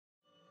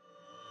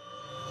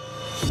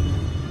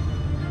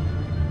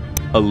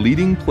A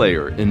leading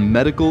player in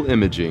medical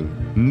imaging,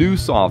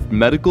 Neusoft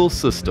Medical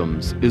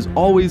Systems is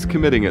always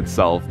committing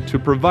itself to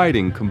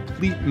providing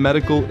complete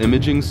medical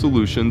imaging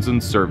solutions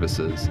and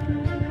services.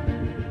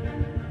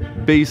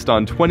 Based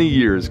on 20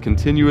 years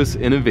continuous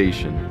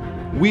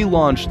innovation, we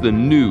launched the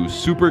new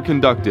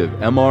superconductive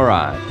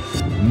MRI,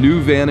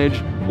 NeuVantage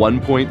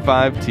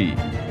 1.5T.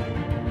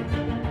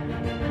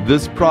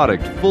 This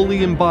product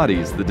fully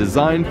embodies the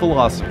design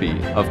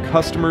philosophy of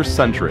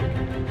customer-centric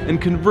and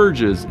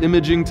converges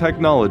imaging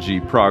technology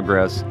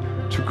progress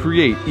to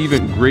create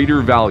even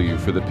greater value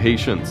for the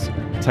patients,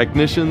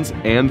 technicians,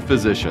 and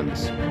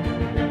physicians.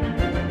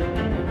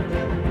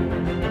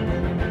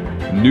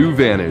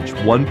 NeuVantage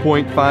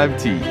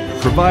 1.5T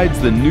provides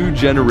the new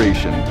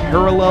generation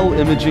parallel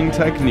imaging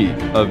technique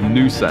of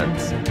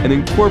NeuSense and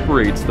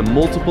incorporates the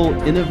multiple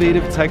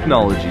innovative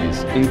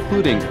technologies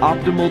including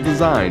optimal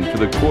design for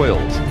the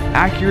coils,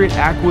 accurate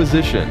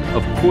acquisition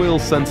of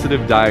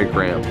coil-sensitive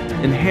diagram,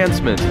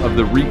 enhancement of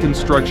the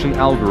reconstruction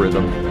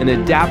algorithm, and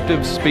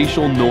adaptive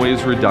spatial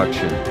noise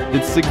reduction.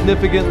 It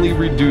significantly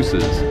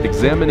reduces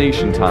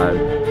examination time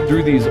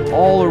through these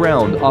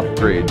all-around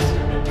upgrades,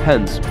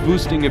 hence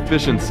boosting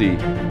efficiency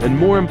and,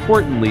 more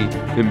importantly,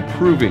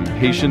 improving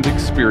patient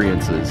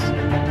experiences.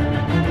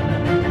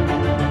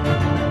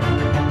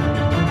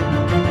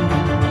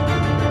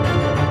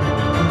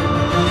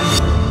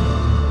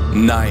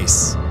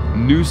 Nice.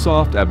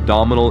 Neusoft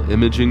Abdominal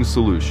Imaging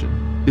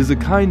Solution is a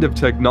kind of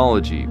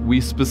technology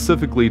we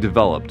specifically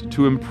developed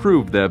to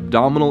improve the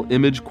abdominal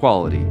image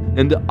quality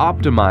and to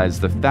optimize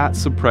the fat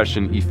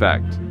suppression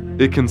effect.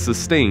 It can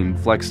sustain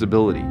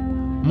flexibility.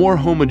 More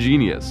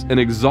homogeneous and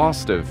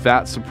exhaustive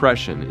fat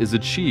suppression is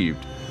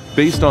achieved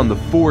based on the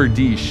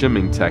 4D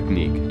shimming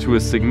technique to a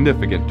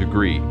significant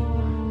degree,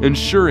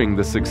 ensuring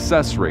the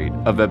success rate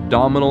of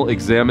abdominal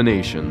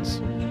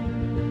examinations.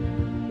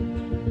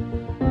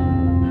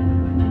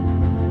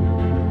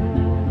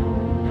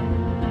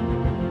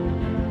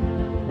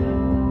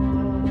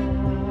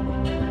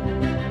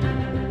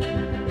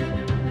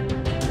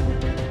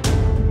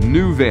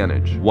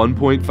 NeuVantage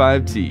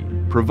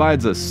 1.5T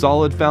provides a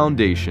solid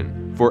foundation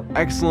for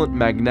excellent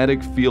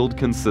magnetic field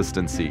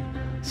consistency,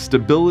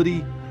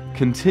 stability,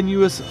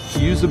 continuous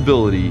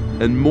usability,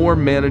 and more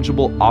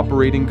manageable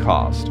operating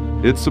cost.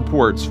 It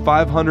supports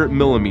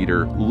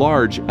 500mm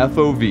large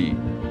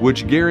FOV,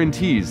 which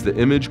guarantees the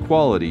image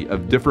quality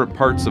of different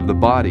parts of the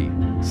body,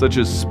 such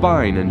as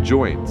spine and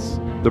joints.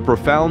 The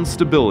profound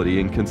stability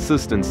and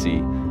consistency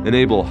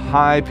enable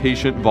high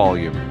patient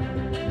volume.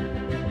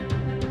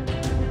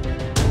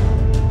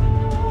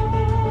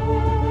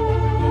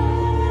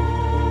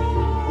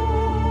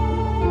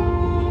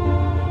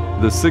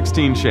 The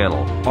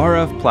 16-channel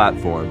RF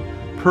platform,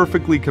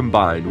 perfectly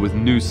combined with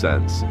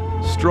NeuSense,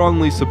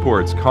 strongly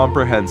supports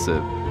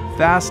comprehensive,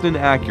 fast and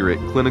accurate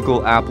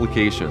clinical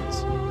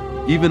applications.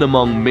 Even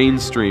among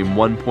mainstream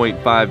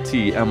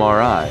 1.5T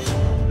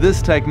MRI,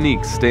 this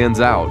technique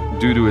stands out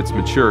due to its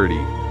maturity.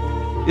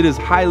 It is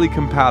highly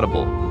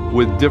compatible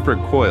with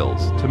different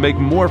coils to make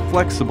more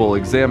flexible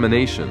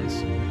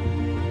examinations.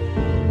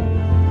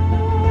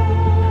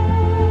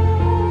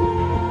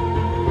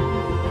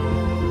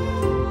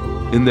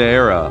 In the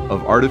era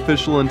of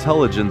artificial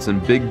intelligence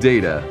and big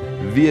data,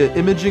 via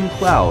imaging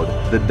cloud,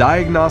 the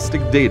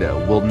diagnostic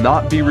data will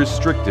not be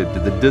restricted to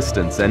the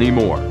distance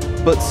anymore,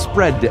 but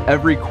spread to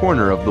every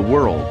corner of the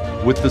world.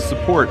 With the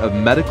support of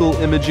Medical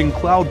Imaging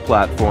Cloud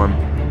Platform,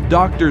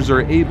 doctors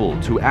are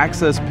able to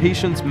access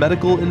patients'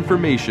 medical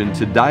information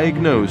to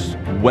diagnose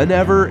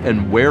whenever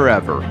and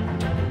wherever.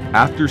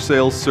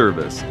 After-sales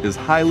service is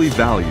highly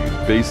valued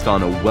based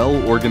on a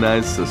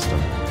well-organized system.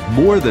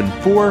 More than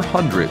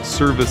 400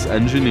 service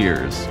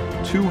engineers,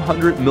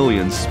 200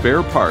 million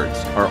spare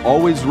parts are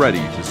always ready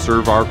to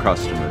serve our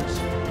customers.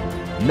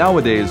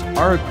 Nowadays,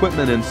 our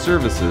equipment and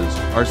services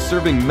are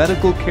serving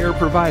medical care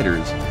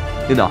providers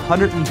in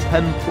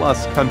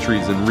 110+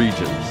 countries and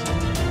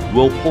regions.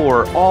 We'll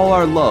pour all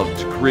our love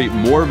to create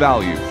more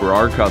value for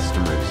our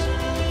customers.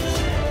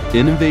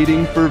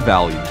 Innovating for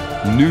value,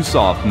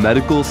 Neusoft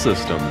Medical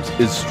Systems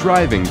is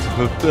striving to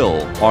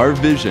fulfill our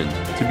vision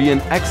to be an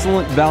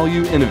excellent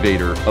value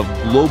innovator of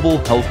global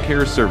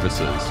healthcare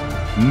services.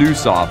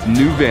 Neusoft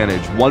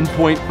NeuVantage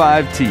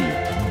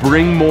 1.5T.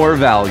 Bring more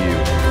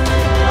value.